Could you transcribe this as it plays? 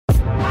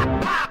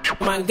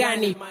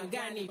Mangani,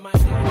 Mangani,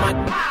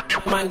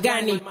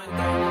 Mangani,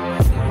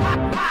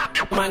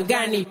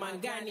 Mangani,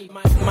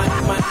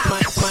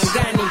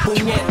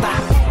 puñeta,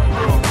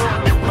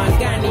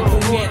 Mangani,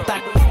 puñeta,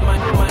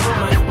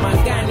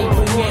 Mangani,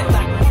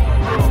 puñeta,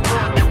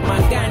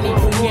 Mangani,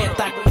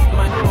 puñeta,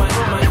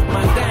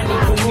 Mangani,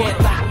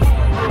 puñeta,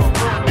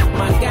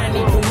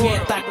 Mangani,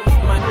 puñeta,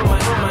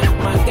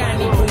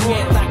 Mangani,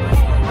 puñeta,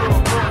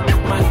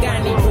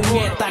 Mangani,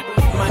 puñeta,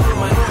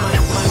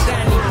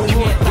 Mangani,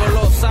 puñeta. Yo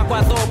lo saco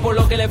a todo por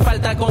lo que le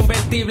falta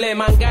convertible.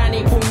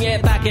 Mangani,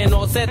 puñeta, que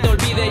no se te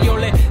olvide. Yo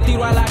le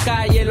tiro a la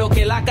calle lo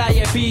que la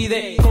calle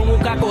pide. Con un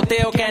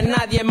cacoteo que a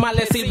nadie más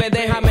le sirve.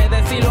 Déjame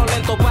decirlo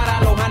lento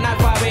para los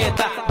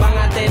analfabetas. Van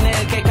a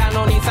tener que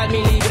canonizar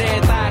mi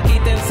libreta.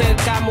 Quítense el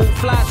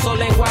camuflazo,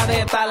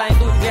 lenguadeta. La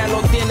industria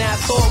lo tiene a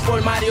todo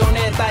por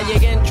marioneta.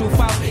 Llegué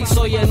enchufado y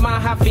soy el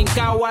más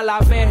afincao, a la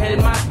vez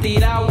el más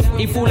tirado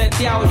y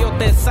fuleteado. Yo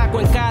te saco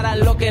en cara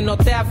lo que no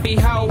te has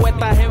fijado.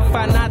 Estás en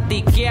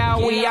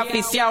fanatiqueado y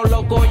aficiado,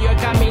 loco. Yo he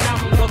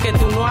caminado lo que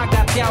tú no has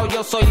gateado.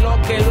 Yo soy lo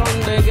que el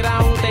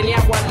underground tenía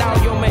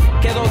guardado. Yo me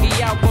quedo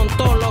guiado con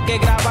todo lo que he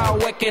grabado.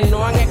 Es que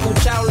no han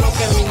escuchado lo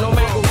que a mí no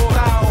me ha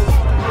gustado.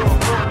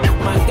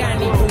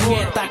 Mangani,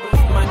 puñeta,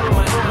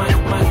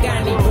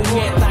 Mangani,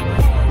 puñeta,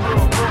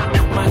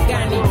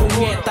 Mangani,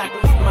 puñeta,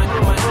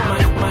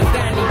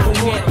 Mangani,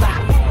 puñeta,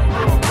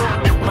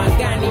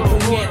 Mangani,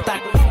 puñeta,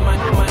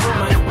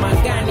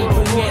 Mangani,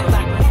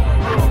 puñeta,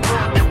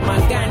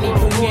 Mangani,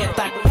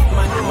 puñeta,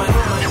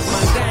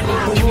 Mangani,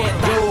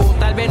 puñeta. Yo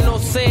tal vez no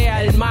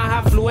sea el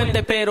más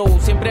afluente, pero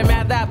siempre me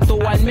adapto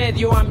al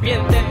medio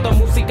ambiente. Esto es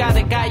música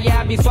de calle,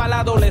 visual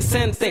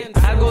adolescente,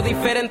 algo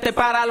diferente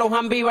para los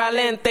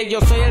ambivalentes.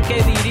 Yo soy el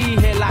que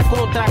dirige la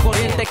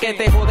contracorriente, que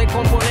te jode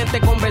componente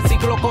con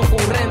versículos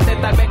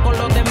concurrentes. Tal vez con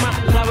los demás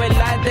la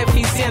verdad es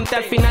deficiente.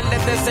 Al final de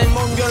este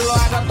sermón yo lo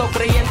hago a todo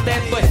creyente.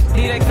 Esto es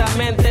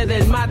directamente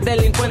del más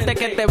delincuente,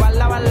 que te va a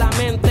lavar la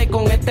mente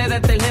con este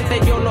detergente.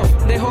 Yo lo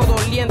dejo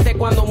doliente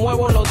cuando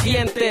muevo los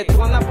dientes.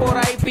 Tú andas por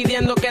ahí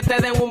pidiendo que te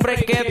den un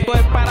break. Esto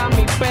es para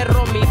mi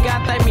perro, mi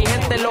gata y mi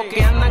gente, los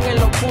que andan en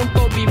los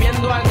puntos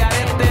viviendo al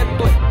garete.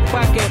 Esto es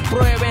pa' que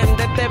prueben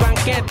de este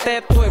banquete.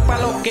 Esto es pa'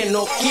 los que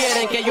no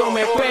quieren que yo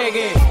me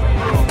pegue.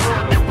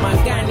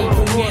 Mangani,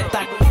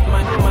 puñeta,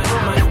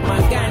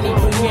 Mangani,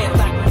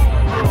 puñeta,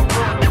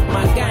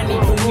 Mangani,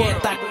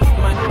 puñeta,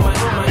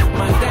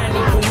 Mangani,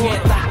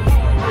 puñeta,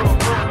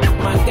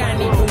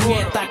 Mangani,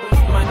 puñeta,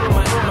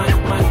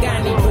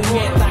 Mangani,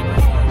 puñeta,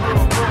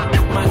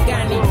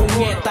 Mangani,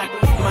 puñeta,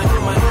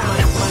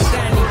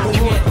 Mangani,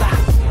 puñeta.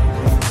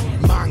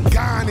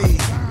 Mangani,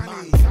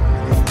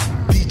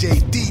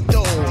 DJ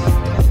Tito,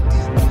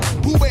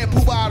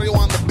 PuhBarrio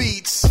on the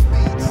beats.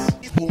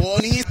 Es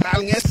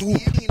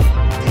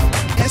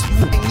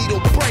tu en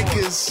Needle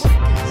Breakers,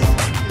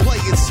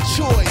 Player's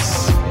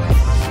Choice.